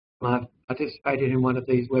I've participated in one of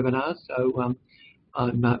these webinars, so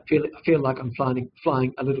I feel like I'm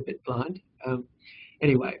flying a little bit blind.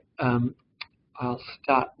 Anyway, I'll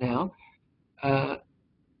start now.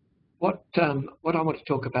 What I want to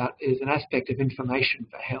talk about is an aspect of information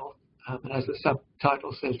for health, and as the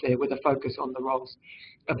subtitle says there, with a focus on the roles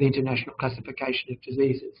of the International Classification of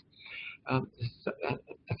Diseases. This is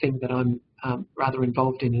a thing that I'm rather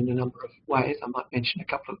involved in a number of ways. I might mention a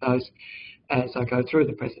couple of those as I go through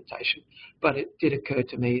the presentation, but it did occur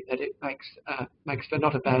to me that it makes for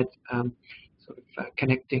not a bad sort of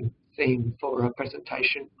connecting theme for a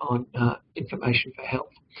presentation on information for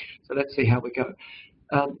health. So let's see how we go.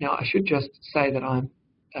 Now, I should just say that I'm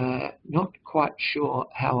not quite sure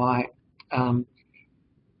how I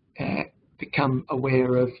become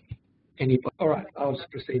aware of anybody. All right, I'll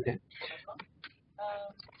just proceed then.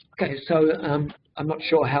 Okay, so I'm not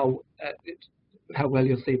sure how well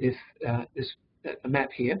you'll see this the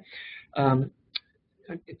map here.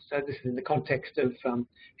 So this is in the context of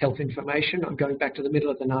health information. I'm going back to the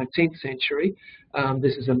middle of the 19th century.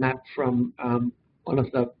 This is a map from one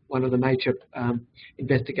of the major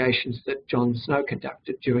investigations that John Snow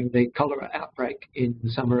conducted during the cholera outbreak in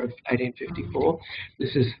the summer of 1854.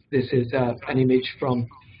 This is an image from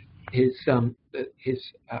his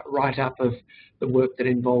write-up of the work that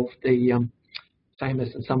involved the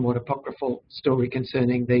famous and somewhat apocryphal story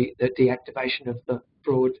concerning the deactivation of the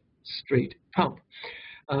Broad Street pump.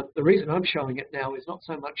 The reason I'm showing it now is not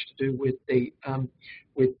so much to do with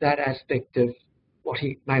that aspect of what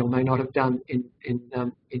he may or may not have done in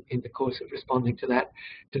the course of responding to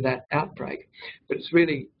that outbreak, but it's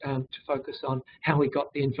really to focus on how he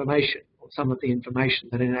got the information, or some of the information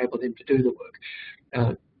that enabled him to do the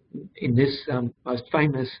work. In this most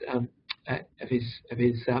famous of his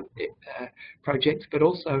projects, but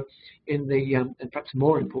also in the and perhaps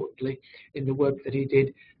more importantly in the work that he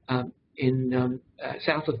did in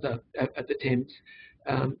south of the Thames,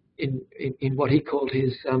 in what he called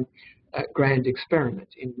his grand experiment,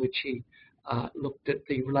 in which he looked at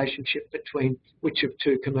the relationship between which of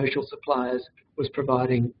two commercial suppliers was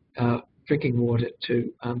providing drinking water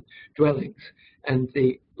to dwellings, and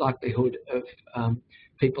the likelihood of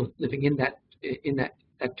people living in that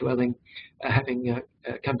dwelling having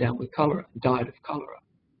come down with cholera and died of cholera.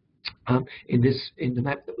 In the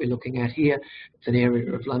map that we're looking at here, it's an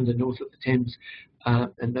area of London north of the Thames,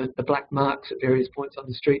 and the black marks at various points on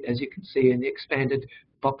the street, as you can see in the expanded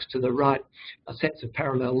box to the right, are sets of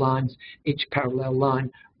parallel lines. Each parallel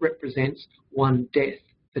line represents one death,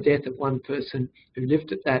 the death of one person who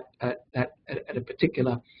lived at a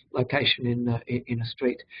particular location in a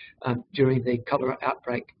street during the cholera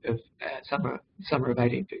outbreak of summer of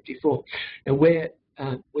 1854. Now, where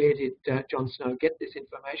did John Snow get this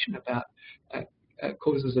information about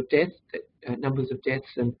causes of death, numbers of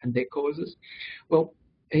deaths and their causes? Well,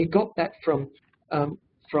 he got that from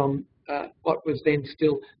what was then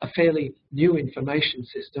still a fairly new information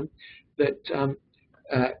system that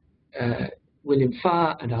William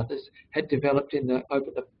Farr and others had developed over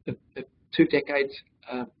the 2 decades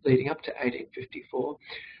leading up to 1854,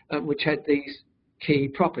 which had these key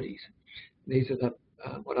properties. These are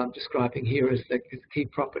what I'm describing here as the key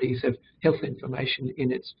properties of health information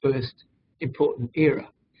in its first important era.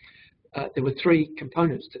 There were 3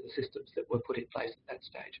 components to the systems that were put in place at that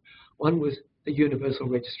stage. One was the universal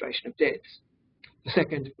registration of deaths. The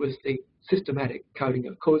second was the systematic coding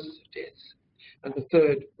of causes of deaths. And the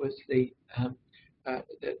third was the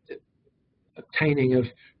obtaining of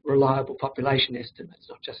reliable population estimates,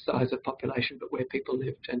 not just size of population, but where people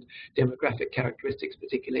lived and demographic characteristics,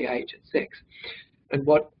 particularly age and sex. And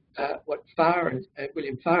what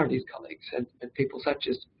William Farr and his colleagues and people such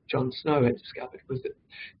as John Snow had discovered was that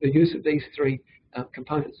the use of these 3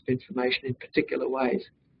 components of information in particular ways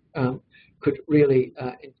could really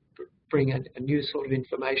bring a new sort of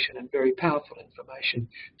information and very powerful information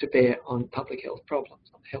to bear on public health problems,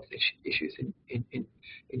 on health issues in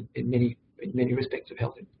many respects of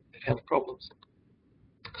health problems.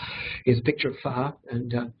 Here's a picture of Farr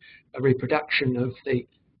and a reproduction of the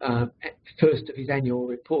first of his annual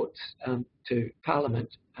reports to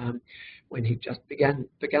Parliament when he just begun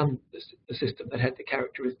the system that had the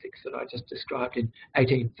characteristics that I just described in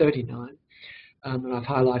 1839. And I've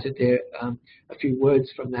highlighted there a few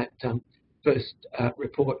words from that first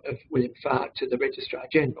report of William Farr to the Registrar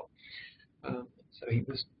General. So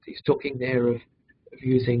he's talking there of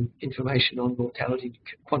using information on mortality,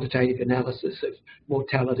 quantitative analysis of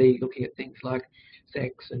mortality, looking at things like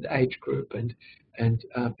sex and age group and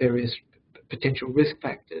various potential risk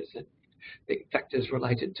factors and the factors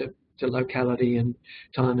related to locality and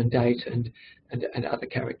time and date and other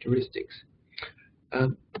characteristics.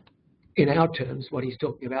 in our terms, what he's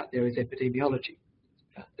talking about there is epidemiology,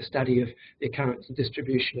 the study of the occurrence and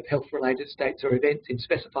distribution of health-related states or events in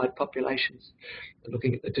specified populations,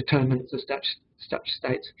 looking at the determinants of such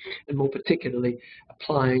states, and more particularly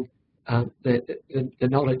applying the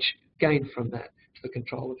knowledge gained from that to the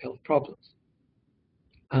control of health problems.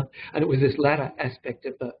 And it was this latter aspect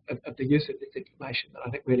of the use of this information that I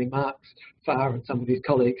think really marks Farr and some of his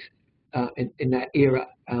colleagues in that era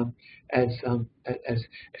as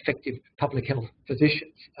effective public health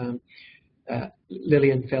physicians.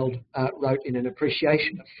 Lilienfeld wrote in an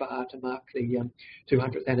appreciation of Farr to mark the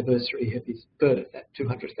 200th anniversary of his birth. That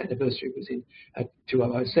 200th anniversary was in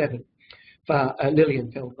 2007.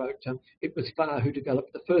 Lilienfeld wrote, "It was Farr who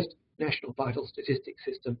developed the first national vital statistics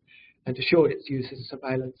system and assured its use as a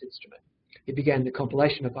surveillance instrument. He began the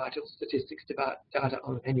compilation of vital statistics data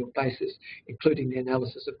on an annual basis, including the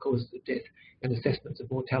analysis of causes of death and assessments of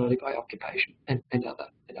mortality by occupation and other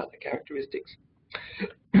characteristics."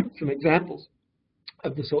 Some examples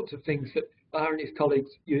of the sorts of things that Farr and his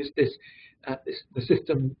colleagues used the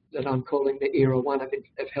system that I'm calling the Era 1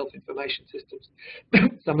 of health information systems.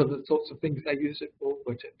 Some of the sorts of things they used it for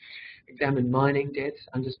were to examine mining deaths,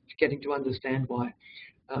 getting to understand why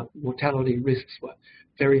mortality risks were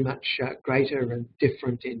very much greater and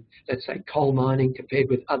different in, let's say, coal mining compared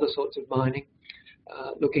with other sorts of mining,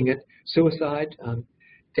 looking at suicide,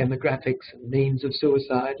 demographics and means of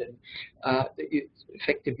suicide, and the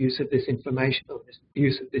effective use of this information, or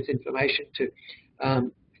use of this information to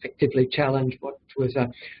effectively challenge what was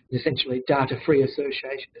essentially data-free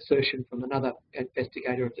assertion from another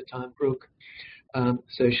investigator at the time, Brooke,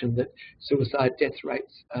 assertion that suicide death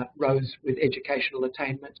rates rose with educational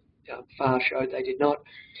attainment. Farr showed they did not.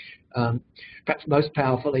 Perhaps most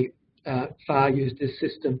powerfully, Farr used this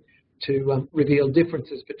system to reveal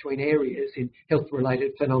differences between areas in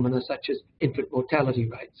health-related phenomena such as infant mortality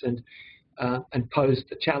rates, and posed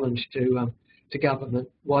the challenge to government: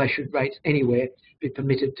 why should rates anywhere be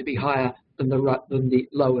permitted to be higher than the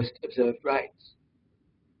lowest observed rates?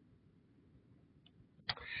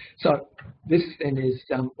 So this then is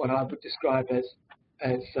what I would describe as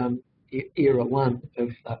Era 1 of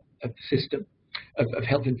the system of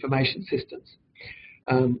health information systems.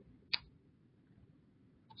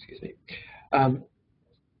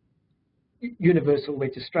 Universal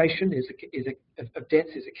registration of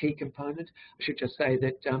deaths is a key component. I should just say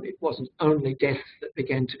that it wasn't only deaths that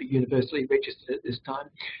began to be universally registered at this time.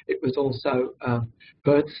 It was also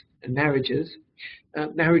births and marriages.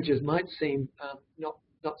 Marriages might seem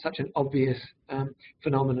not such an obvious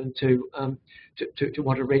phenomenon to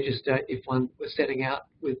want to register if one was setting out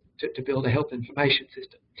to build a health information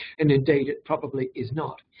system, and indeed it probably is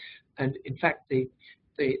not. And in fact,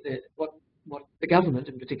 what the government,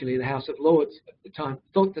 and particularly the House of Lords at the time,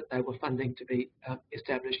 thought that they were funding to be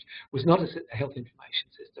established was not a health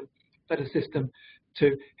information system, but a system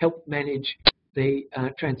to help manage the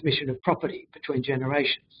transmission of property between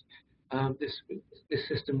generations. This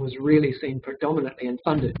system was really seen predominantly and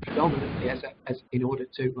funded predominantly as in order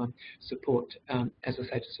to support, as I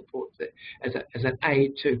say, to support as an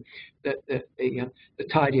aid to the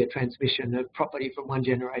tidier transmission of property from one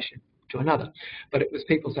generation to another. But it was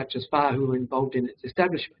people such as Farr who were involved in its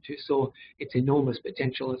establishment who saw its enormous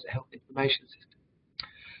potential as a health information system.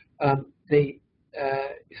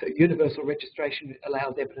 So universal registration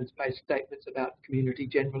allows evidence-based statements about the community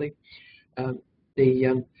generally.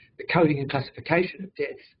 The coding and classification of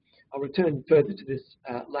deaths, I'll return further to this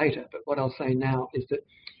later, but what I'll say now is that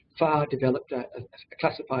Farr developed a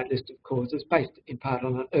classified list of causes based in part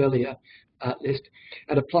on an earlier list,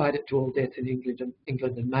 and applied it to all deaths in England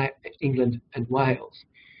and Wales.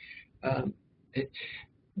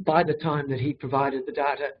 By the time that he provided the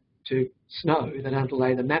data to SNOMED that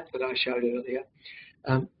underlay the map that I showed earlier,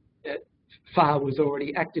 Farr was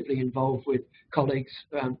already actively involved with colleagues,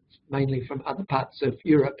 mainly from other parts of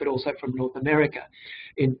Europe, but also from North America,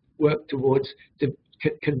 in work towards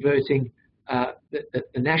converting the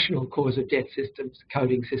national cause of death systems,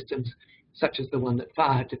 coding systems, such as the one that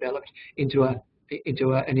Farr had developed, into an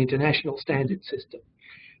international standard system.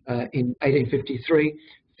 In 1853,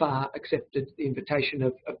 Farr accepted the invitation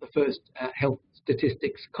of the first health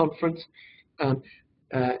statistics conference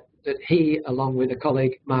that he, along with a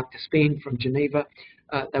colleague, Mark Despeen from Geneva,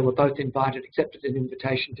 they were both invited, accepted an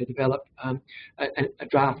invitation to develop a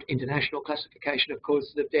draft international classification of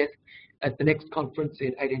causes of death. At the next conference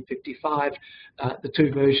in 1855, the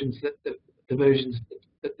two versions that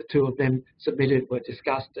the two of them submitted were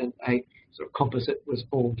discussed, and a sort of composite was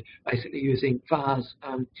formed, basically using Farr's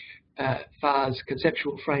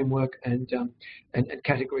conceptual framework and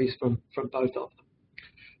categories from both of them.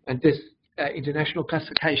 And this international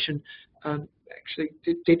classification actually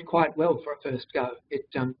did quite well for a first go.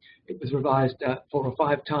 It was revised 4 or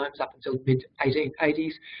 5 times up until the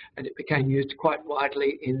mid-1880s, and it became used quite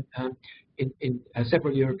widely in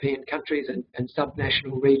several European countries and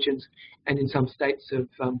subnational regions, and in some states of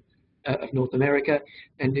North America,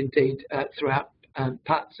 and indeed throughout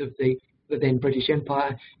parts of the then British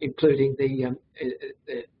Empire, including the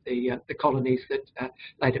colonies that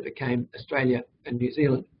later became Australia and New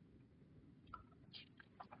Zealand.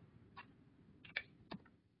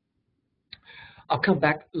 I'll come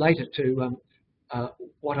back later to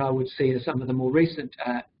what I would see as some of the more recent,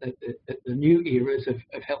 the new eras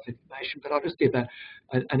of health information, but I'll just give an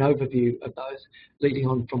overview of those, leading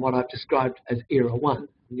on from what I've described as Era 1,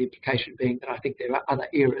 and the implication being that I think there are other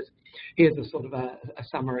eras. Here's a sort of a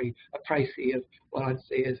summary, a précis of what I'd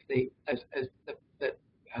see as the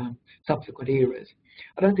subsequent eras.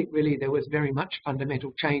 I don't think really there was very much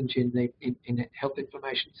fundamental change in health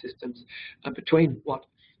information systems between what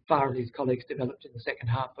Farr and his colleagues developed in the second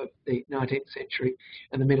half of the 19th century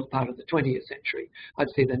and the middle part of the 20th century. I'd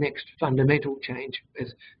see the next fundamental change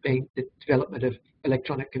as being the development of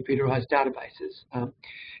electronic computerized databases,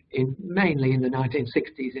 mainly in the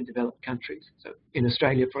 1960s in developed countries. So in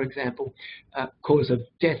Australia, for example, cause of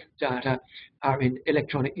death data are in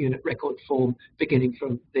electronic unit record form, beginning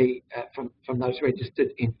from those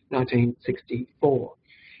registered in 1964.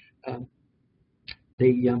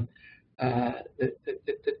 The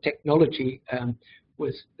technology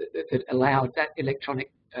that allowed that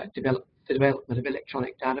electronic development of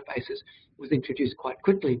electronic databases was introduced quite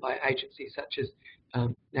quickly by agencies such as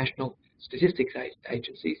national statistics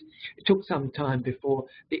agencies. It took some time before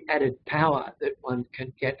the added power that one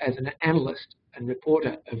can get as an analyst and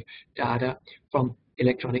reporter of data from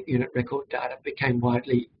electronic unit record data became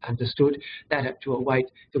widely understood. That had to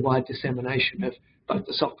await the wide dissemination of both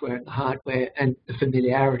the software and the hardware and the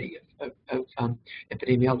familiarity of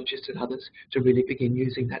epidemiologists and others to really begin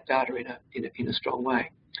using that data in a strong way.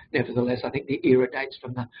 Nevertheless, I think the era dates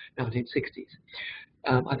from the 1960s.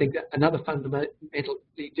 I think that another fundamentally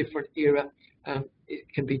different era it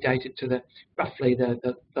can be dated to roughly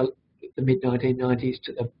the mid-1990s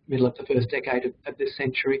to the middle of the first decade of this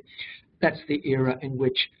century. That's the era in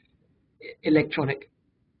which electronic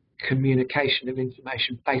communication of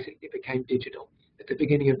information basically became digital. At the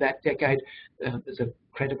beginning of that decade, there's a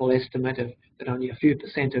credible estimate that only a few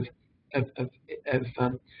percent of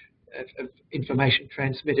information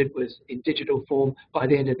transmitted was in digital form. By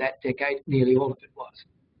the end of that decade, nearly all of it was.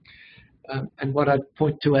 And what I'd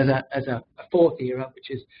point to as a fourth era,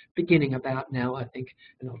 which is beginning about now, I think,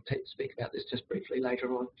 and I'll speak about this just briefly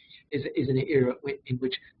later on, is an era in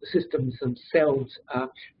which the systems themselves,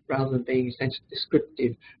 rather than being essentially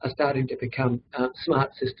descriptive, are starting to become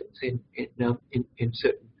smart systems in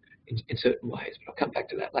certain ways. But I'll come back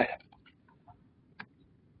to that later.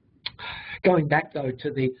 Going back, though,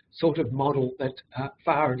 to the sort of model that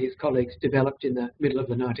Farr and his colleagues developed in the middle of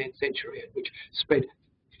the 19th century, which spread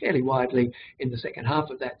fairly widely in the second half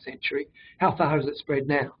of that century. How far has it spread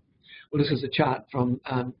now? Well, this is a chart from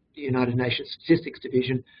the United Nations Statistics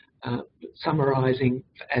Division summarising,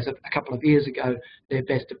 as of a couple of years ago, their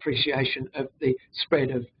best appreciation of the spread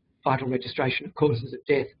of vital registration of causes of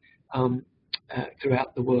death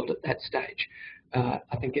throughout the world at that stage.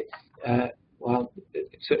 I think it's well,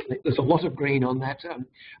 it's certainly there's a lot of green on that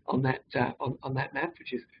map,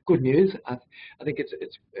 which is good news. I think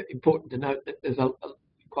it's important to note that there's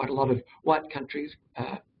quite a lot of white countries,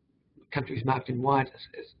 countries marked in white,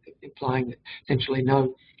 as implying that essentially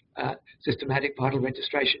no systematic vital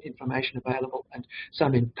registration information available, and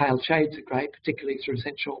some in pale shades of grey, particularly through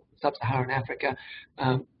central sub-Saharan Africa,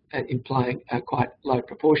 implying quite low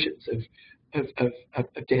proportions of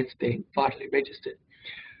deaths being vitally registered.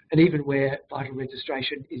 And even where vital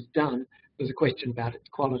registration is done, there's a question about its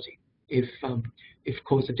quality. If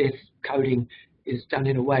cause of death coding is done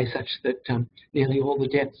in a way such that nearly all the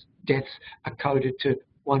deaths are coded to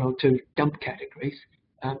one or two dump categories,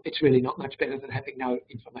 it's really not much better than having no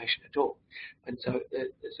information at all. And so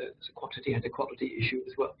there's a quantity and a quality issue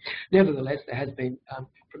as well. Nevertheless, there has been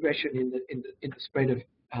progression in the spread of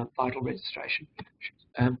vital registration,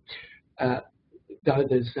 though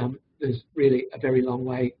there's really a very long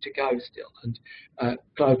way to go still. And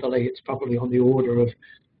globally, it's probably on the order of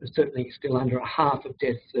certainly still under a half of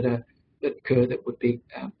deaths that occur that would be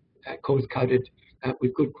cause coded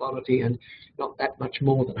with good quality, and not that much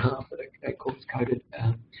more than half that are cause coded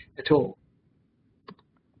at all.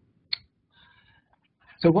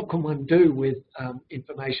 So what can one do with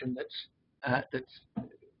information that's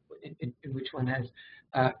in which one has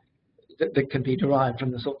that can be derived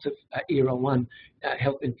from the sorts of Era 1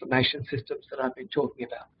 health information systems that I've been talking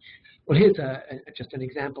about. Well, here's just an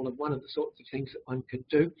example of one of the sorts of things that one could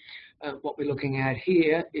do. What we're looking at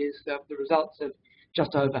here is the results of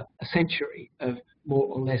just over a century of more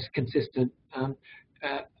or less consistent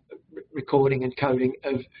recording and coding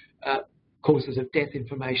of causes of death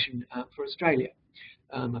information for Australia.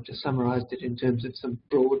 I've just summarised it in terms of some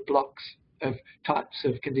broad blocks of types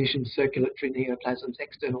of conditions: circulatory, neoplasms,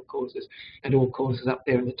 external causes, and all causes up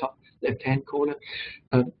there in the top left-hand corner.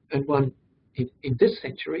 And one in this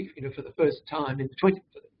century, for the first time in the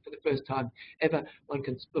for the first time ever, one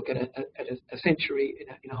can look at a century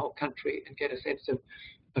in a whole country and get a sense of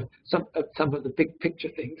some of the big picture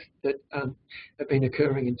things that have been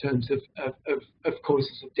occurring in terms of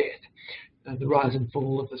causes of death. The rise and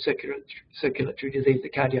fall of the circulatory disease, the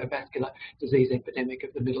cardiovascular disease epidemic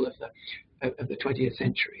of the middle of the 20th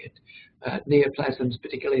century, and neoplasms,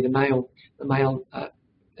 particularly the male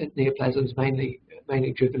neoplasms,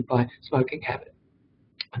 mainly driven by smoking habit.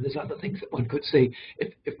 And there's other things that one could see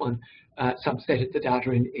if one subsetted the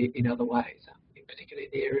data in other ways, particularly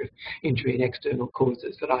in the area of injury and external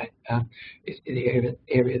causes that is in the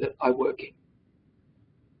area that I work in.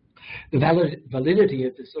 The validity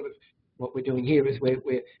of this sort of what we're doing here is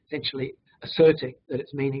we're essentially asserting that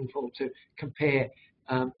it's meaningful to compare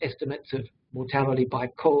estimates of mortality by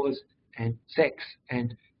cause and sex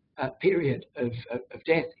and period of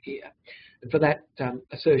death here. And for that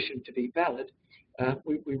assertion to be valid,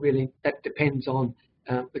 that depends on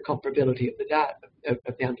the comparability of the data,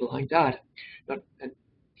 of the underlying data. And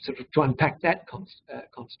sort of to unpack that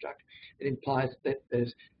construct, it implies that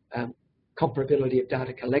there's comparability of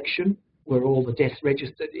data collection, where all the deaths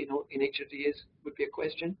registered in each of the years would be a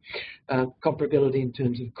question. Comparability in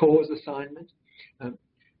terms of cause assignment.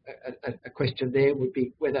 A question there would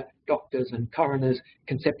be whether doctors and coroners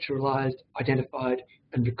conceptualised, identified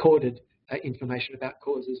and recorded information about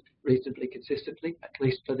causes reasonably consistently, at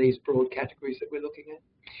least for these broad categories that we're looking at.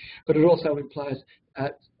 But it also implies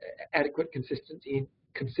adequate consistency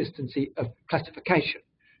of classification.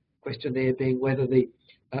 Question there being whether the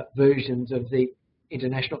versions of the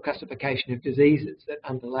International Classification of Diseases that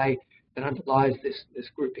underlies this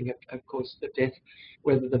grouping of causes of death,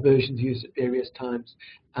 whether the versions used at various times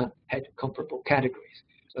had comparable categories.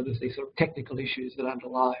 So there's these sort of technical issues that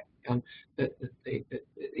underlie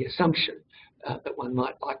the assumption that one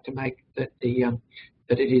might like to make that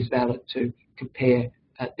it is valid to compare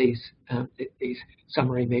these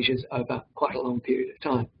summary measures over quite a long period of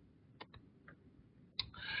time.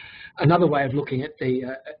 Another way of looking at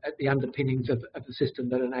the underpinnings of the system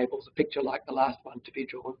that enables a picture like the last one to be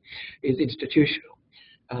drawn is institutional.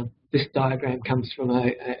 This diagram comes from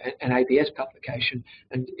an ABS publication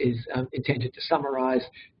and is intended to summarise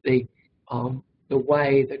the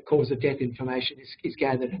way that cause of death information is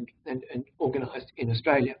gathered and organised in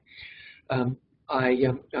Australia. I'm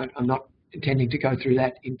not intending to go through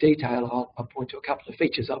that in detail. I'll point to a couple of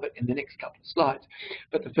features of it in the next couple of slides.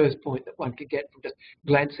 But the first point that one can get from just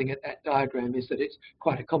glancing at that diagram is that it's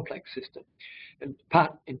quite a complex system. And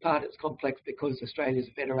in part it's complex because Australia is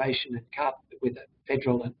a federation and with a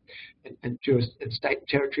federal and state and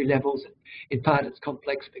territory levels. And in part it's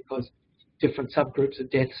complex because different subgroups of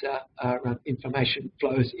deaths information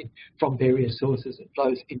flows from various sources and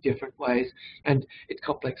flows in different ways. And it's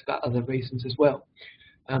complex for other reasons as well.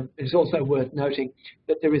 It's also worth noting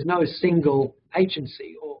that there is no single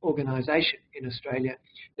agency or organisation in Australia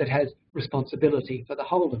that has responsibility for the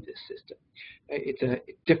whole of this system.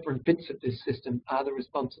 Different bits of this system are the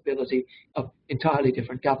responsibility of entirely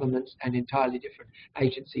different governments and entirely different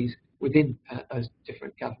agencies within those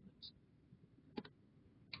different governments.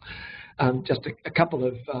 Just a couple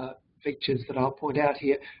of features that I'll point out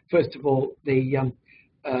here. First of all, the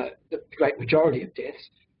great majority of deaths,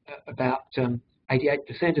 about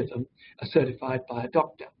 88% of them, are certified by a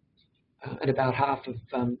doctor, and about half of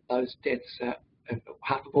those deaths,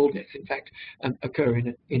 half of all deaths, in fact, occur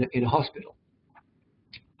in a hospital.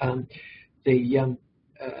 The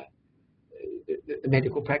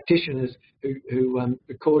medical practitioners who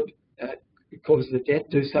record causes of death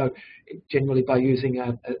do so generally by using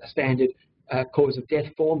a standard cause of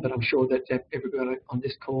death form, but I'm sure that everybody on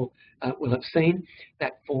this call will have seen.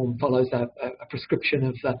 That form follows a prescription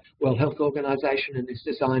of the World Health Organization and is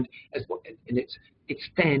designed and it's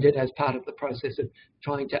standard as part of the process of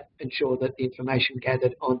trying to ensure that the information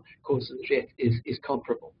gathered on causes of death is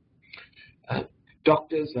comparable.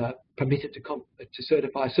 Doctors are permitted to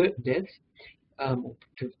certify certain deaths,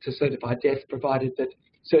 to certify deaths provided that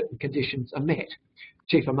certain conditions are met,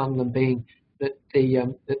 chief among them being that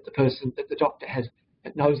the doctor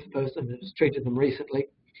knows the person and has treated them recently,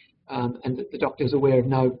 and that the doctor is aware of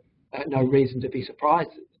no reason to be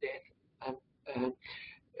surprised at the death,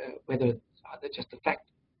 whether either just the fact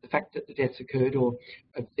that the death's occurred or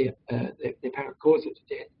of the apparent cause of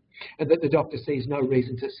the death, and that the doctor sees no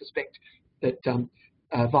reason to suspect that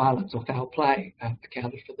violence or foul play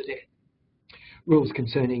accounted for the death. Rules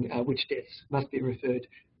concerning which deaths must be referred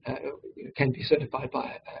can be certified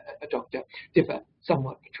by a doctor differ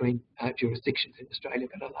somewhat between jurisdictions in Australia,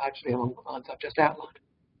 but are largely along the lines I've just outlined.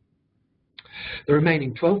 The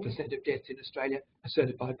remaining 12% of deaths in Australia are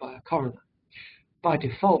certified by a coroner. By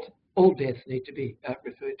default, all deaths need to be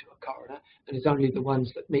referred to a coroner, and it's only the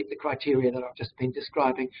ones that meet the criteria that I've just been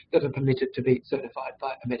describing that are permitted to be certified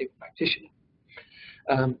by a medical practitioner.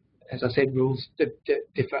 As I said, rules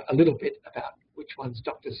differ a little bit about which ones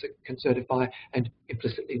doctors can certify, and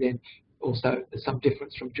implicitly then also there's some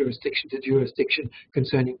difference from jurisdiction to jurisdiction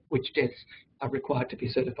concerning which deaths are required to be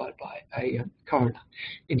certified by a coroner.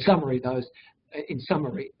 In summary, though,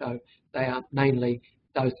 they are mainly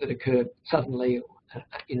those that occur suddenly or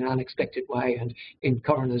in an unexpected way, and in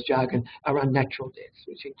coroner's jargon are unnatural deaths,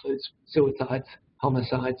 which includes suicides,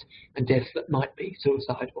 homicides, and deaths that might be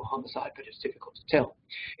suicide or homicide, but it's difficult to tell.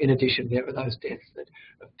 In addition, there are those deaths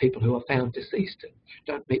of people who are found deceased and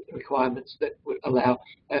don't meet the requirements that would allow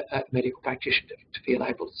a medical practitioner to feel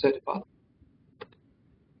able to certify them.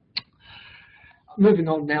 Moving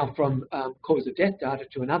on now from cause of death data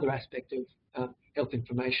to another aspect of health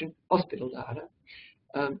information, hospital data.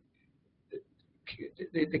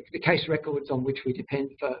 The case records on which we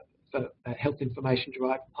depend for health information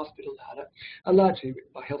derived from hospital data are largely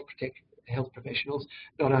written by health professionals,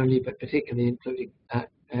 not only but particularly including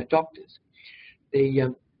doctors.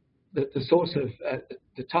 The source of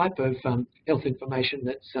the type of health information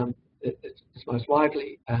that's most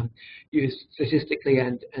widely used statistically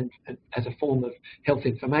and as a form of health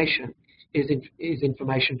information is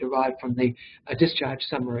information derived from the discharge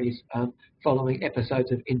summaries following episodes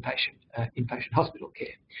of inpatient hospital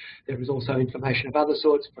care. There is also information of other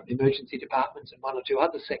sorts from emergency departments and one or two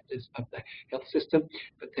other sectors of the health system,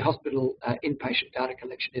 but the hospital inpatient data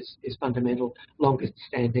collection is fundamental, longest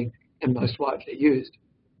standing, and most widely used.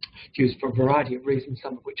 It's used for a variety of reasons,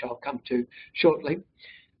 some of which I'll come to shortly.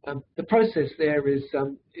 The process there is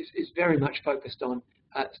very much focused on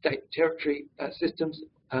state and territory systems.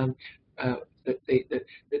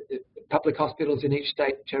 The public hospitals in each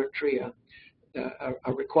state and territory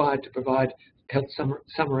are required to provide health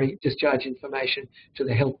summary discharge information to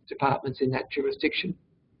the health departments in that jurisdiction.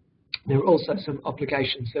 There are also some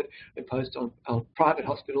obligations that are imposed on private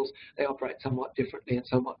hospitals. They operate somewhat differently and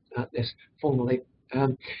somewhat less formally.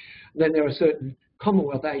 Then there are certain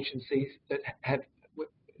Commonwealth agencies that have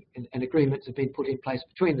and agreements have been put in place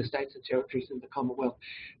between the states and territories and the Commonwealth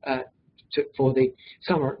for the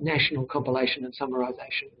national compilation and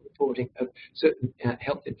summarisation and reporting of certain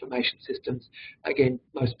health information systems, again,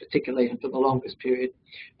 most particularly and for the longest period,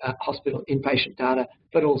 hospital inpatient data,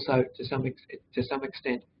 but also to some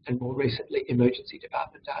extent and more recently emergency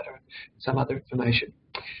department data and some other information.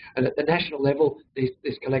 And at the national level,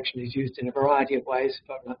 this collection is used in a variety of ways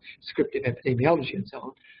for descriptive epidemiology and so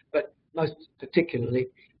on, but most particularly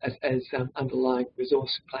as underlying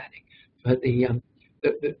resource planning for the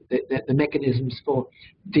mechanisms for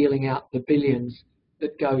dealing out the billions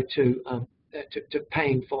that go to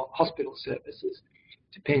paying for hospital services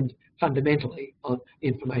depend fundamentally on the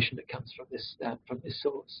information that comes from this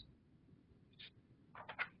source.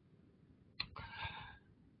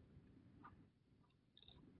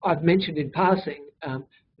 I've mentioned in passing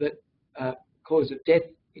that cause of death,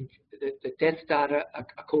 the death data are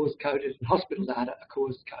cause coded and hospital data are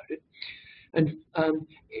cause coded. And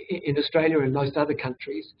in Australia and most other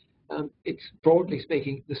countries, it's broadly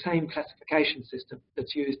speaking the same classification system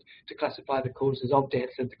that's used to classify the causes of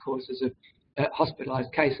deaths and the causes of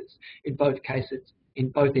hospitalised cases. In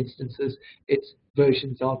both instances, it's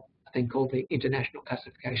versions of a thing called the International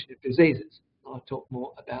Classification of Diseases. I'll talk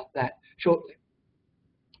more about that shortly.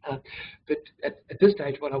 But at this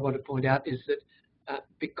stage, what I want to point out is that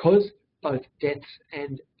because both deaths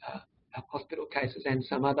and hospital cases and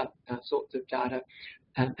some other sorts of data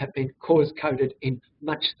have been cause-coded in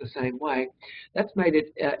much the same way, that's made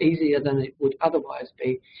it easier than it would otherwise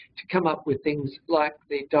be to come up with things like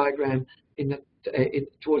the diagram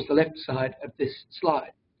towards the left side of this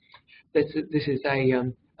slide. This is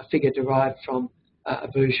a figure derived from a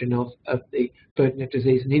version of the Burden of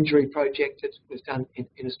Disease and Injury project that was done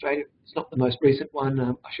in Australia. It's not the most recent one.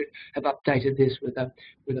 I should have updated this with a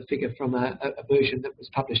figure from a version that was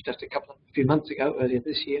published just a few months ago, earlier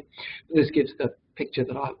this year. This gives the picture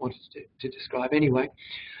that I wanted to describe anyway.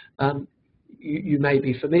 You may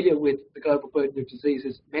be familiar with the Global Burden of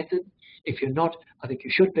Diseases method. If you're not, I think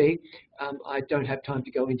you should be. I don't have time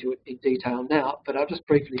to go into it in detail now, but I'll just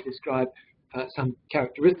briefly describe some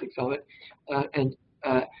characteristics of it and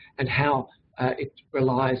how it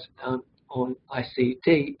relies on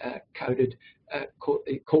ICD coded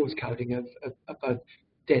cause coding of both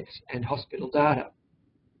deaths and hospital data.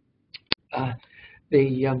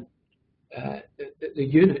 The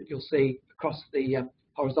unit you'll see across the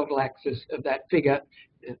horizontal axis of that figure,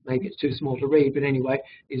 maybe it's too small to read, but anyway,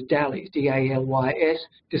 is DALYS, D-A-L-Y-S,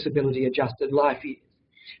 Disability Adjusted Life Years.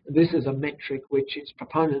 This is a metric which its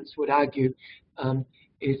proponents would argue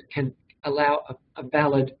can allow a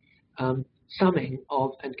valid summing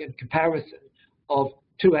of and comparison of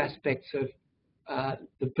two aspects of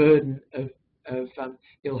the burden of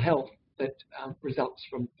ill health that results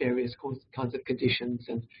from various kinds of conditions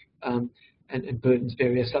and burdens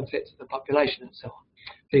various subsets of the population and so on.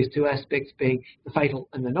 These two aspects being the fatal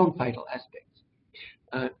and the non-fatal aspects.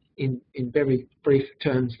 In very brief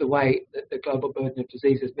terms, the way that the Global Burden of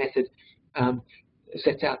Diseases method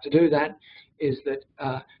sets out to do that is that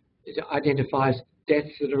it identifies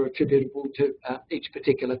deaths that are attributable to each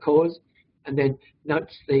particular cause, and then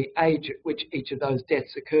notes the age at which each of those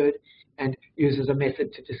deaths occurred and uses a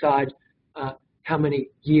method to decide how many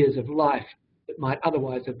years of life that might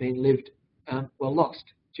otherwise have been lived were lost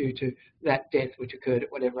due to that death which occurred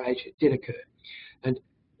at whatever age it did occur. And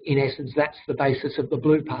in essence, that's the basis of the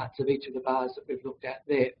blue parts of each of the bars that we've looked at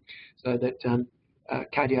there. So that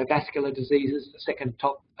cardiovascular diseases, the second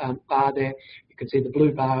top bar there, you can see the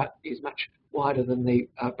blue bar is much wider than the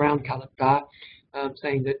brown-coloured bar,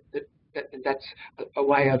 saying that's a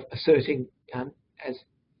way of asserting, as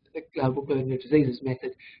the Global Burden of Diseases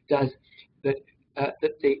method does, that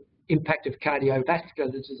the impact of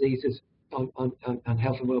cardiovascular diseases on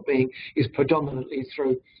health and well-being is predominantly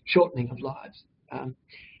through shortening of lives.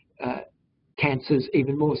 Cancers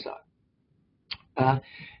even more so.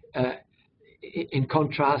 In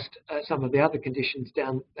contrast, some of the other conditions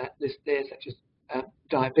down that list there, such as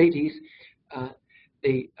diabetes,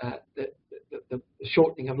 the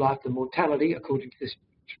shortening of life, the mortality, according to this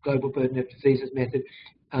Global Burden of Diseases method,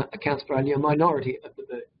 accounts for only a minority of the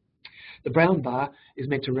burden. The brown bar is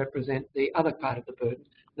meant to represent the other part of the burden,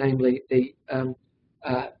 namely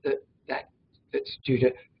that's due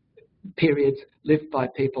to periods lived by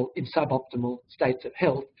people in suboptimal states of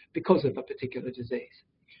health because of a particular disease.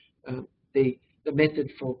 The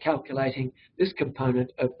method for calculating this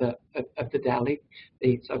component of the DALY,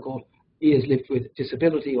 the so-called years lived with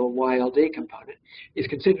disability or YLD component, is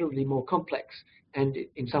considerably more complex and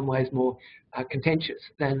in some ways more contentious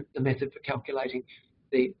than the method for calculating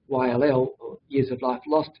the YLL, or years of life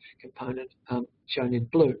lost component, shown in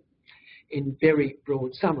blue. In very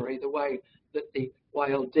broad summary, the way that the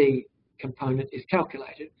YLD component is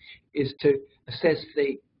calculated is to assess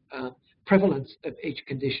the prevalence of each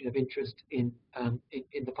condition of interest in a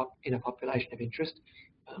population of interest.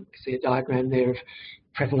 You can see a diagram there of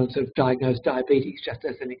prevalence of diagnosed diabetes, just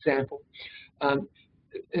as an example. And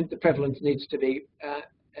the prevalence needs to be,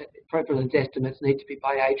 prevalence estimates need to be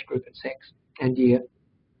by age group and sex and year.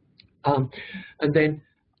 And then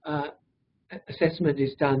assessment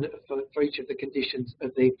is done for each of the conditions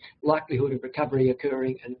of the likelihood of recovery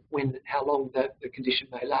occurring and how long the condition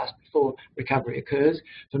may last before recovery occurs.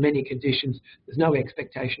 For many conditions, there's no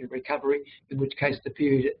expectation of recovery, in which case the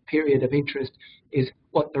period of interest is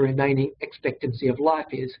what the remaining expectancy of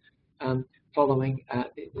life is following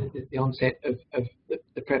the onset of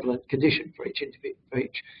the prevalent condition for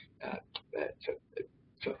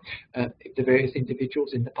the various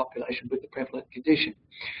individuals in the population with the prevalent condition.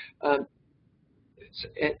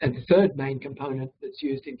 And the third main component that's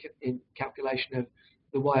used in calculation of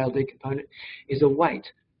the YLD component is a weight,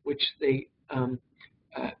 which the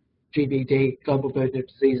GBD, Global Burden of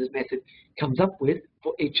Diseases method, comes up with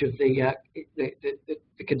for each of the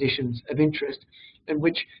conditions of interest, and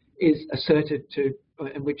which is asserted to,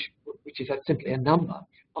 and which is simply a number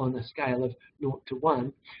on a scale of 0 to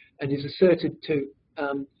 1, and is asserted to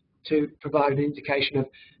provide an indication of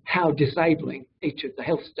how disabling each of the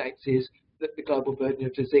health states is that the Global Burden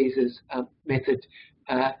of Diseases method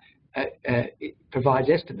provides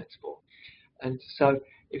estimates for. And so,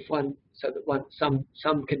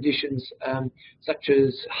 some conditions such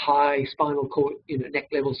as high spinal cord, neck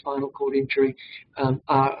level spinal cord injury,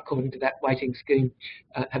 are, according to that weighting scheme,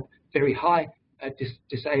 have very high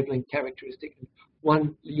disabling characteristics.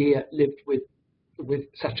 1 year lived with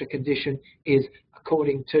such a condition is,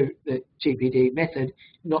 according to the GBD method,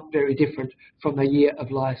 not very different from a year of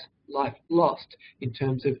life lost in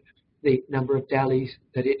terms of the number of DALYs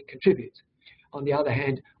that it contributes. on the other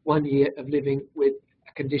hand, 1 year of living with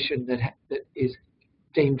a condition that is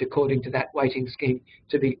deemed according to that weighting scheme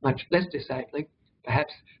to be much less disabling,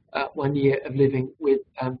 perhaps 1 year of living with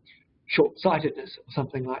short-sightedness or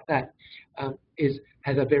something like that,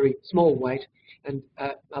 has a very small weight, and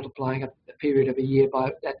multiplying a period of a year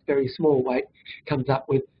by that very small weight comes up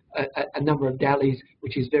with a number of DALYs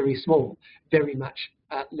which is very small, very much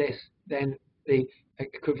less than the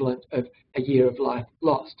equivalent of a year of life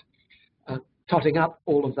lost. Totting up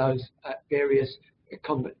all of those various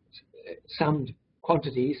summed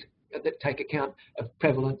quantities that take account of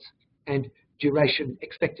prevalence and duration,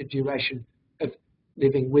 expected duration of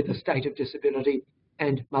living with a state of disability,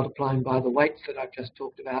 and multiplying by the weights that I've just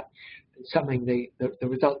talked about, and summing the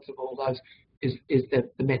results of all those is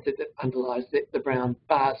the method that underlies the brown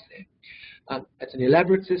bars there. It's an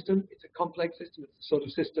elaborate system. It's a complex system. It's the sort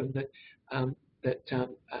of system that,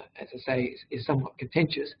 as I say, is somewhat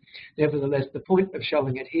contentious. Nevertheless, the point of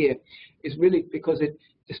showing it here is really because it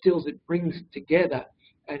distills, it brings together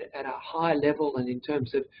at a high level and in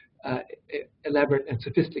terms of elaborate and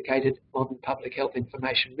sophisticated modern public health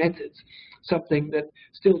information methods, something that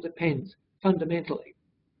still depends fundamentally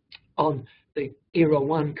on the Era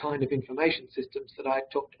 1 kind of information systems that I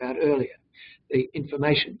talked about earlier. The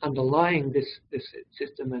information underlying this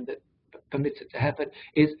system and that permits it to happen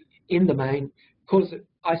is, in the main,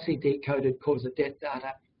 ICD-coded cause of death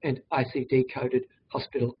data and ICD-coded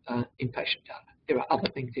hospital inpatient data. There are other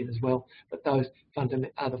things in as well, but those are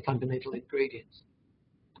the fundamental ingredients.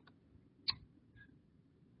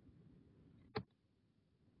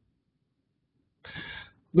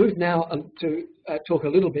 Move now to talk a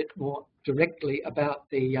little bit more directly about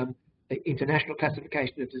the international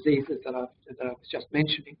classification of diseases that I was just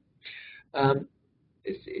mentioning.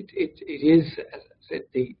 It is, as I said,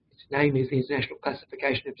 its name is the International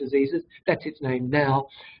Classification of Diseases. That's its name now.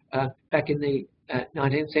 Back in the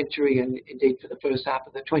 19th century, and indeed for the first half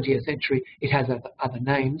of the 20th century, it has other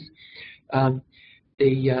names.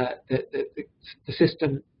 The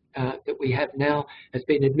system that we have now has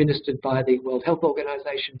been administered by the World Health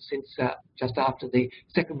Organization since just after the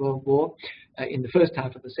Second World War. In the first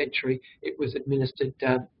half of the century, it was administered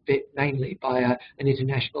mainly by an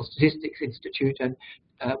international statistics institute and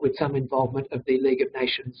with some involvement of the League of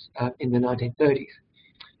Nations in the 1930s.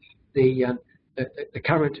 The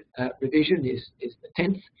current revision is the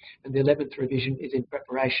 10th, and the 11th revision is in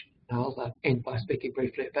preparation. I'll end by speaking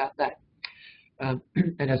briefly about that. And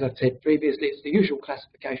as I've said previously, it's the usual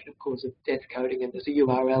classification of cause of death coding, and there's a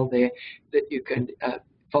URL there that you can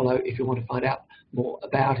follow if you want to find out more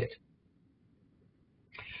about it.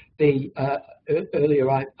 Earlier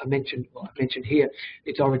I mentioned here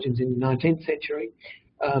its origins in the 19th century.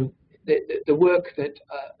 The work that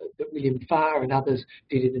William Farr and others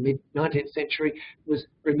did in the mid-19th century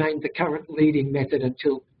remained the current leading method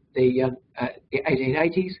until the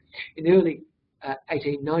 1880s. In the early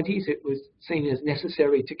 1890s, it was seen as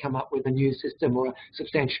necessary to come up with a new system or a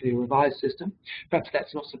substantially revised system. Perhaps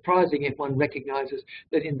that's not surprising if one recognises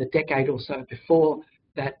that in the decade or so before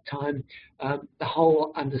that time, the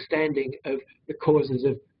whole understanding of the causes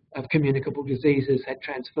of communicable diseases had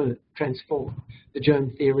transformed. The germ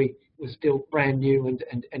theory was still brand new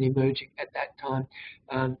and emerging at that time.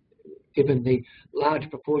 Given the large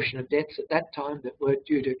proportion of deaths at that time that were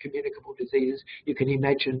due to communicable diseases, you can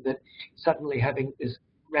imagine that suddenly having this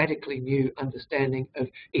radically new understanding of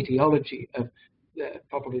etiology of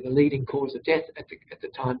probably the leading cause of death at the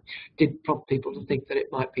time did prompt people to think that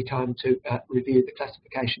it might be time to review the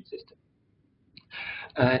classification system.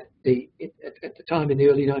 At the time in the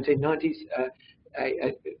early 1990s,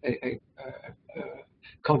 a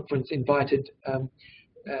conference invited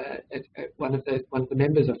one of the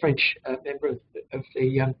members, a French member of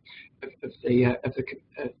the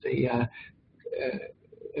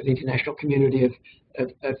international community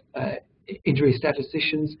of injury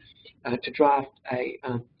statisticians, to draft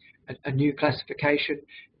a new classification.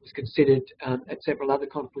 It was considered at several other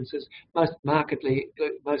conferences, most notably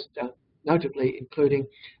including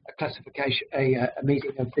a classification, a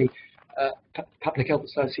meeting of the Public Health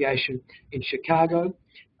Association in Chicago,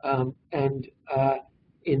 and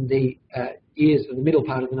in the years of the middle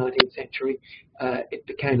part of the 19th century, it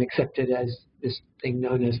became accepted as this thing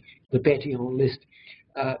known as the Bertillon list,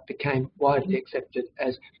 became widely accepted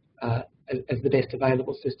as the best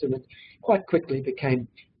available system, and quite quickly became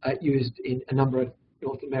used in a number of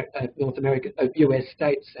US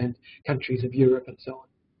states and countries of Europe and so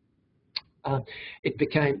on. It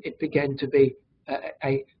began to be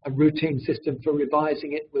a routine system for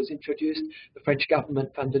revising it was introduced. The French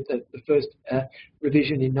government funded the first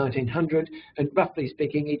revision in 1900, and roughly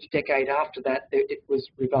speaking, each decade after that, it was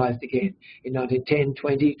revised again in 1910,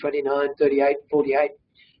 20, 29, 38, 48,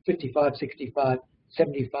 55, 65,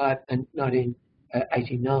 75, and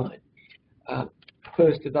 1989.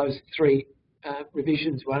 First of those three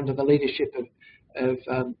revisions were under the leadership of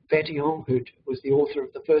Bertillon, who was the author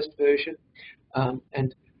of the first version,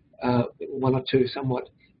 and one or two somewhat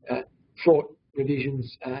fraught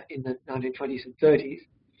revisions in the 1920s and 30s.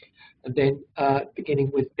 And then beginning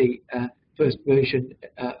with the first version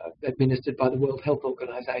administered by the World Health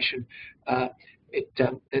Organization, the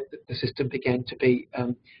system began to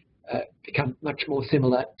become much more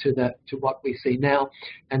similar to what we see now,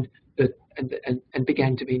 and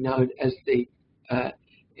began to be known as the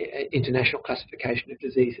International Classification of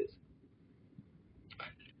Diseases.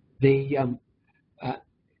 The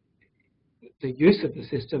use of the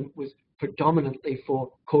system was predominantly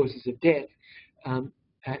for causes of death, and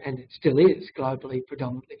it still is globally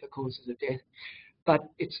predominantly for causes of death. But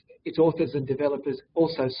its authors and developers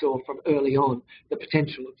also saw from early on the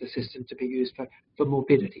potential of the system to be used for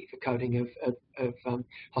morbidity, for coding of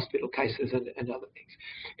hospital cases and other things.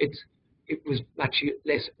 It was much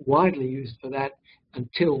less widely used for that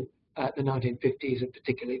until the 1950s and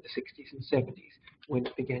particularly the 60s and 70s, when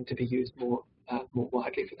it began to be used more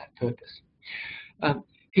widely for that purpose.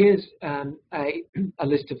 Here's a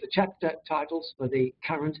list of the chapter titles for the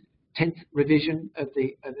current 10th revision of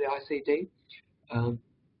the ICD.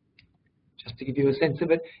 Just to give you a sense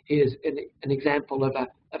of it, here's an example of a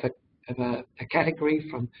category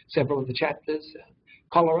from several of the chapters.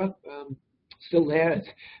 Cholera, still there. It's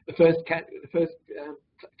the first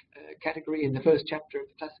category in the first chapter of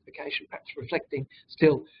the classification, perhaps reflecting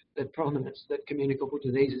still the prominence that communicable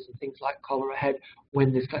diseases and things like cholera had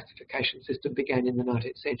when this classification system began in the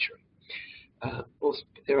 19th century. Also,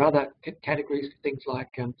 there are other categories, things like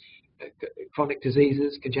chronic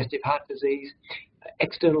diseases, congestive heart disease,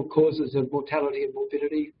 external causes of mortality and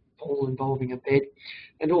morbidity, all involving a bed,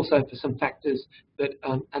 and also for some factors that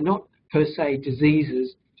are not per se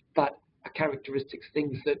diseases, but are characteristics,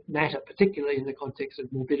 things that matter, particularly in the context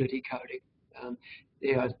of morbidity coding.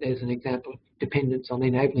 There's an example of dependence on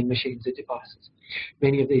enabling machines or devices.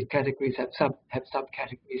 Many of these categories have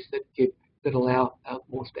subcategories that allow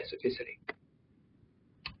more specificity.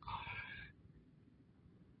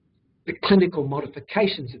 The clinical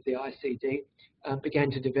modifications of the ICD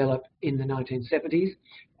began to develop in the 1970s.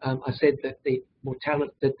 I said that the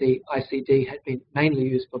ICD had been mainly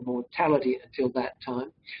used for mortality until that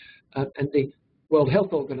time, and the World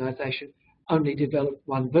Health Organization only developed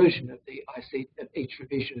one version of each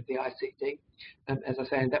revision of the ICD. As I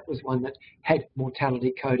say, and that was one that had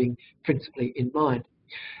mortality coding principally in mind.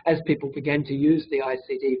 As people began to use the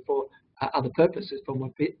ICD for other purposes, for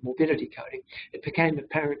morbidity coding, it became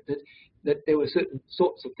apparent that there were certain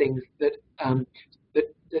sorts of things that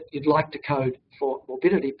you'd like to code for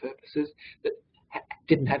morbidity purposes that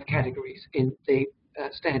didn't have categories in the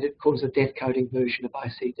standard cause of death coding version of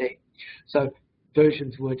ICD. So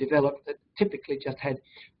versions were developed that typically just had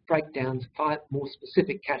breakdowns, 5 more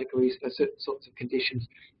specific categories for certain sorts of conditions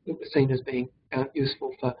that were seen as being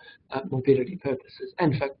useful for morbidity purposes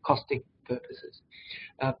and for costing purposes.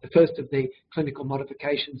 The first of the clinical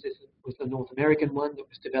modifications was the North American one that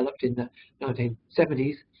was developed in the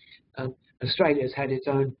 1970s. Australia's had its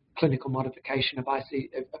own clinical modification of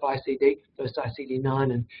ICD, first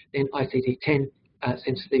ICD-9 and then ICD-10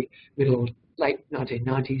 since the middle or late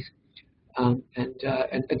 1990s. And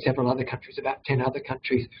several other countries, about 10 other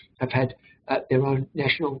countries, have had their own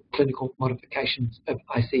national clinical modifications of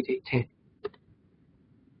ICD-10.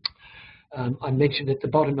 I mentioned at the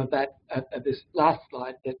bottom of this last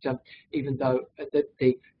slide that even though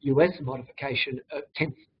the US modification of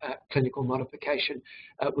 10th clinical modification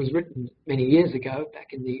was written many years ago,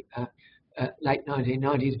 back in the late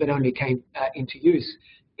 1990s, but only came into use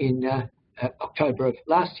in October of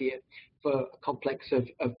last year for a complex of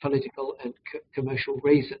political and commercial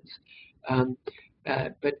reasons. Some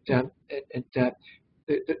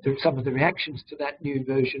of the reactions to that new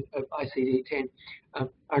version of ICD-10 are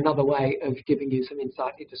another way of giving you some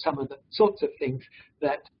insight into some of the sorts of things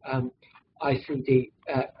that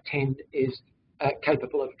ICD-10 is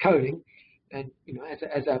capable of coding, and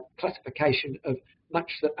as a classification of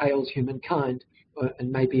much that ails humankind,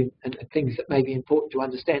 and things that may be important to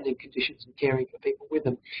understanding conditions and caring for people with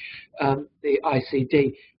them. The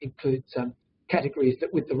ICD includes categories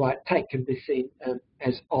that, with the right take, can be seen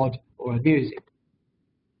as odd or amusing.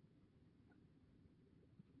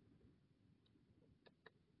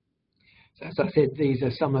 So, as I said, these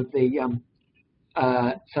are some of the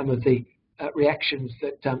some of the reactions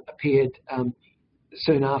that appeared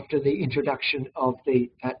soon after the introduction of the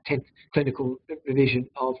 10th clinical revision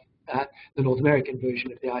of the North American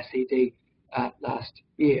version of the ICD last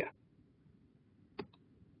year.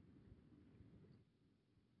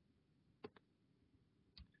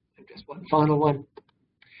 And just one final one.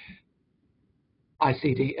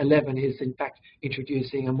 ICD 11 is in fact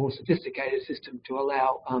introducing a more sophisticated system to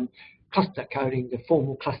allow cluster coding, the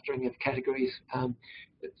formal clustering of categories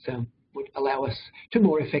that would allow us to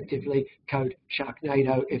more effectively code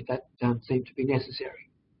Sharknado if that seemed to be necessary.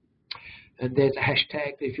 And there's a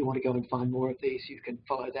hashtag. If you want to go and find more of these, you can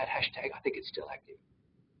follow that hashtag. I think it's still active.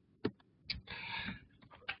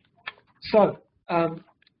 So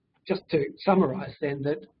just to summarize then,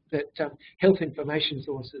 that health information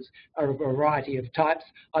sources are a variety of types.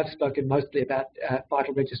 I've spoken mostly about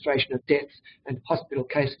vital registration of deaths and hospital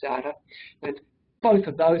case data. And both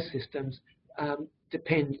of those systems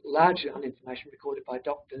depend largely on information recorded by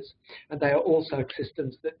doctors, and they are also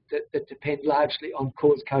systems that depend largely on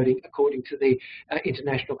cause coding according to the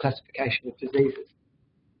International Classification of Diseases.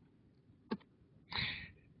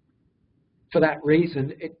 For that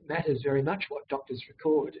reason, it matters very much what doctors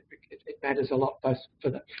record. It matters a lot both for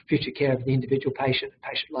the future care of the individual patient and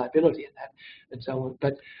patient liability and that and so on.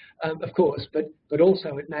 But of course, but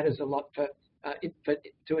also it matters a lot for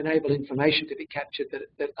to enable information to be captured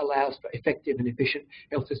that allows for effective and efficient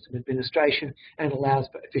health system administration, and allows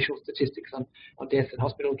for official statistics on death and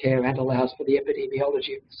hospital care, and allows for the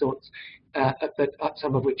epidemiology of the sorts,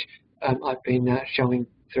 some of which I've been showing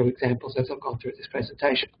through examples as I've gone through this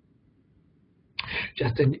presentation.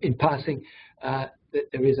 Just in passing, that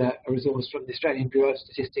there is a resource from the Australian Bureau of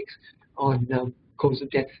Statistics on cause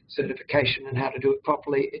of death certification and how to do it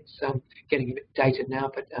properly. It's getting a bit dated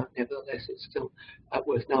now, but nevertheless, it's still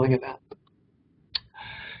worth knowing about.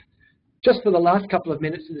 Just for the last couple of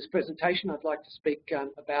minutes of this presentation, I'd like to speak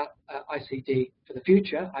about ICD for the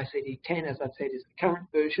future. ICD 10, as I've said, is the current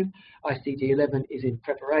version. ICD 11 is in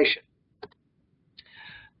preparation.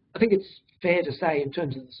 I think it's fair to say, in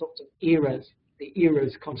terms of the sorts of eras, the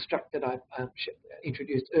eras construct that I've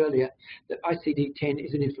introduced earlier, that ICD-10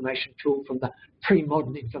 is an information tool from the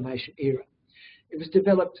pre-modern information era. It was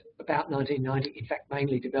developed about 1990, in fact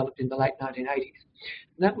mainly developed in the late 1980s.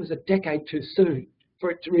 And that was a decade too soon for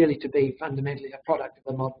it to really be fundamentally a product of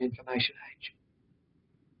the modern information age.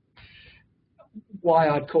 Why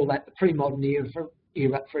I'd call that the pre-modern era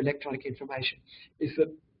for electronic information is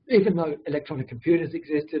that even though electronic computers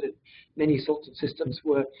existed and many sorts of systems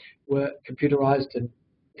were computerized, and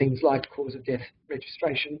things like cause of death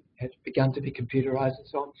registration had begun to be computerized and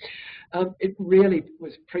so on, it really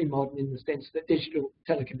was pre-modern in the sense that digital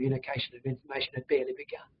telecommunication of information had barely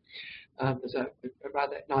begun. There's a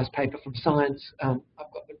rather nice paper from Science.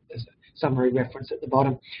 There's a summary reference at the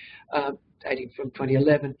bottom, dating from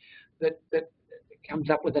 2011, that comes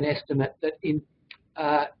up with an estimate that in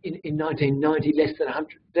 1990, less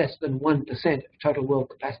than 1% of total world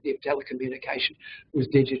capacity of telecommunication was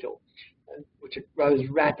digital, which rose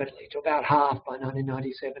rapidly to about half by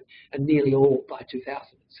 1997 and nearly all by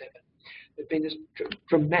 2007. There's been this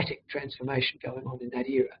dramatic transformation going on in that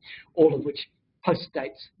era, all of which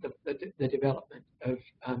postdates the development of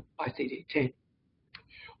ICD-10.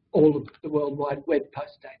 All of the World Wide Web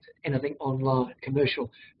postdates it. Anything online,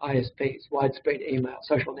 commercial ISPs, widespread email,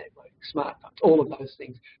 social networking, smartphones, all of those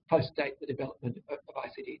things postdate the development of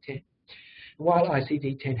ICD-10. While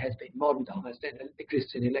ICD-10 has been modernised and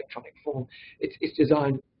exists in electronic form, its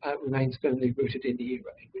design remains firmly rooted in the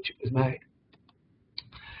era in which it was made.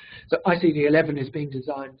 So ICD-11 is being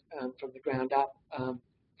designed from the ground up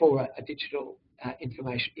for a digital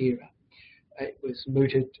information era.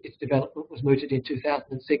 Its development was mooted in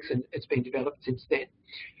 2006, and it's been developed since then.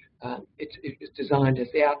 It was designed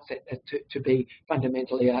at the outset to be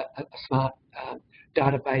fundamentally a smart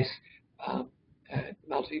database,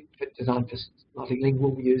 designed for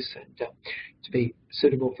multilingual use, and to be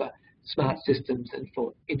suitable for smart systems and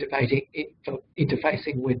for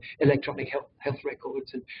interfacing with electronic health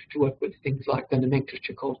records, and to work with things like the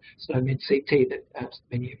nomenclature called SNOMED CT that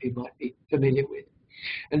many of you might be familiar with.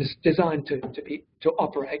 And it's designed to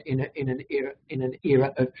operate in an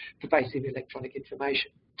era of pervasive electronic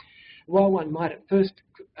information. While one might at first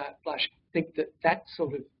blush think that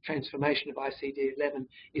sort of transformation of ICD-11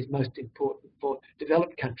 is most important for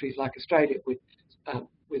developed countries like Australia,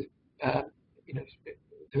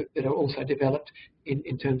 that are also developed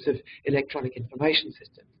in terms of electronic information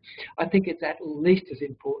systems, I think it's at least as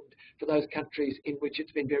important for those countries in which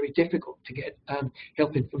it's been very difficult to get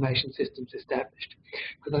health information systems established.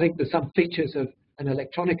 Because I think there's some features an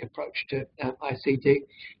electronic approach to ICD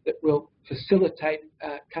that will facilitate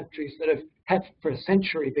countries that have for a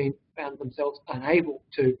century found themselves unable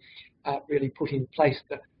to really put in place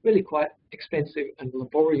the really quite expensive and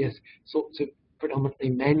laborious sorts of predominantly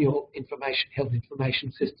manual health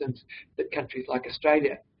information systems that countries like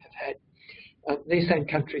Australia have had. These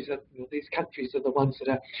countries are the ones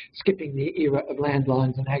that are skipping the era of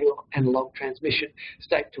landlines and analog transmission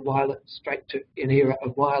straight to an era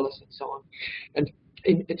of wireless and so on. And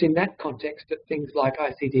it's in that context that things like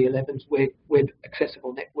ICD-11's web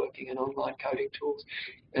accessible networking and online coding tools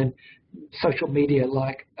and social media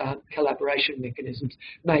like collaboration mechanisms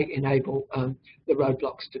may enable the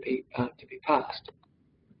roadblocks to be passed.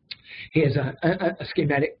 Here's a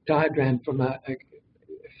schematic diagram from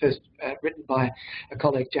first written by a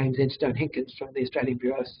colleague, James Enstone Hinkins, from the Australian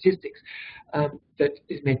Bureau of Statistics, that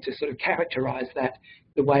is meant to sort of characterise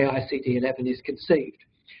the way ICD-11 is conceived.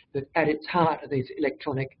 That at its heart are these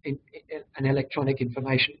electronic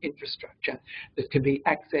information infrastructure that can be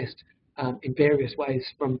accessed in various ways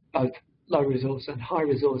from both low resource and high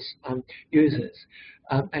resource users,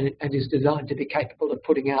 and is designed to be capable of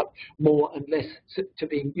putting out more and less, to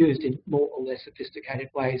being used in more or less sophisticated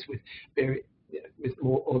ways with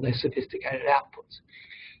more or less sophisticated outputs.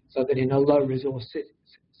 So that in a low resource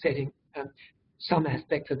setting, some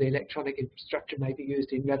aspects of the electronic infrastructure may be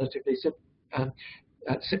used in relatively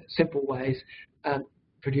simple ways,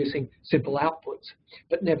 producing simple outputs,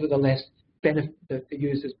 but nevertheless the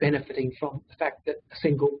users benefiting from the fact that a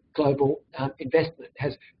single global investment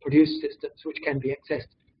has produced systems which can be accessed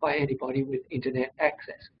by anybody with internet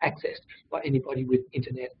accessed by anybody with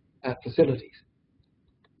internet facilities.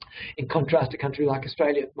 In contrast, a country like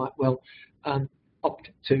Australia might well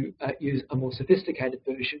opt to use a more sophisticated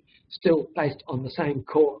version, still based on the same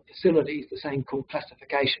core facilities, the same core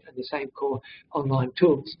classification, and the same core online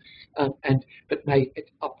tools, but may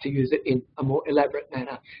opt to use it in a more elaborate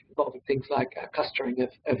manner, involving things like clustering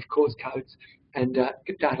of cause codes and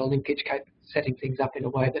data linkage, setting things up in a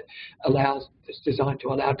way that it's designed to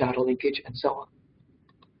allow data linkage and so on.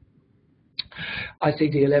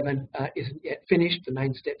 ICD-11 isn't yet finished. The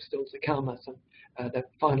main steps still to come are the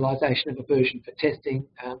finalisation of a version for testing,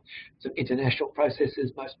 some international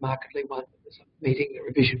processes, most markedly one meeting, a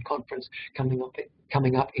revision conference coming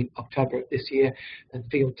up in October of this year, and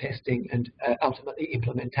field testing and ultimately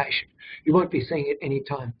implementation. You won't be seeing it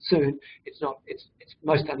anytime soon. It's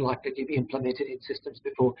most unlikely to be implemented in systems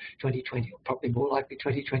before 2020, or probably more likely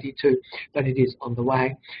 2022, but it is on the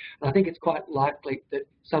way. And I think it's quite likely that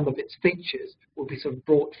some of its features will be sort of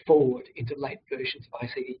brought forward into late versions of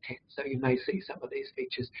ICD-10. So you may see some of these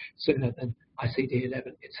features sooner than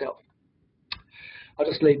ICD-11 itself. I'll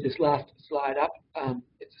just leave this last slide up.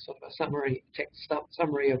 It's a sort of a text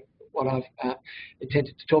summary of what I've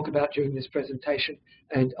intended to talk about during this presentation,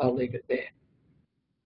 and I'll leave it there.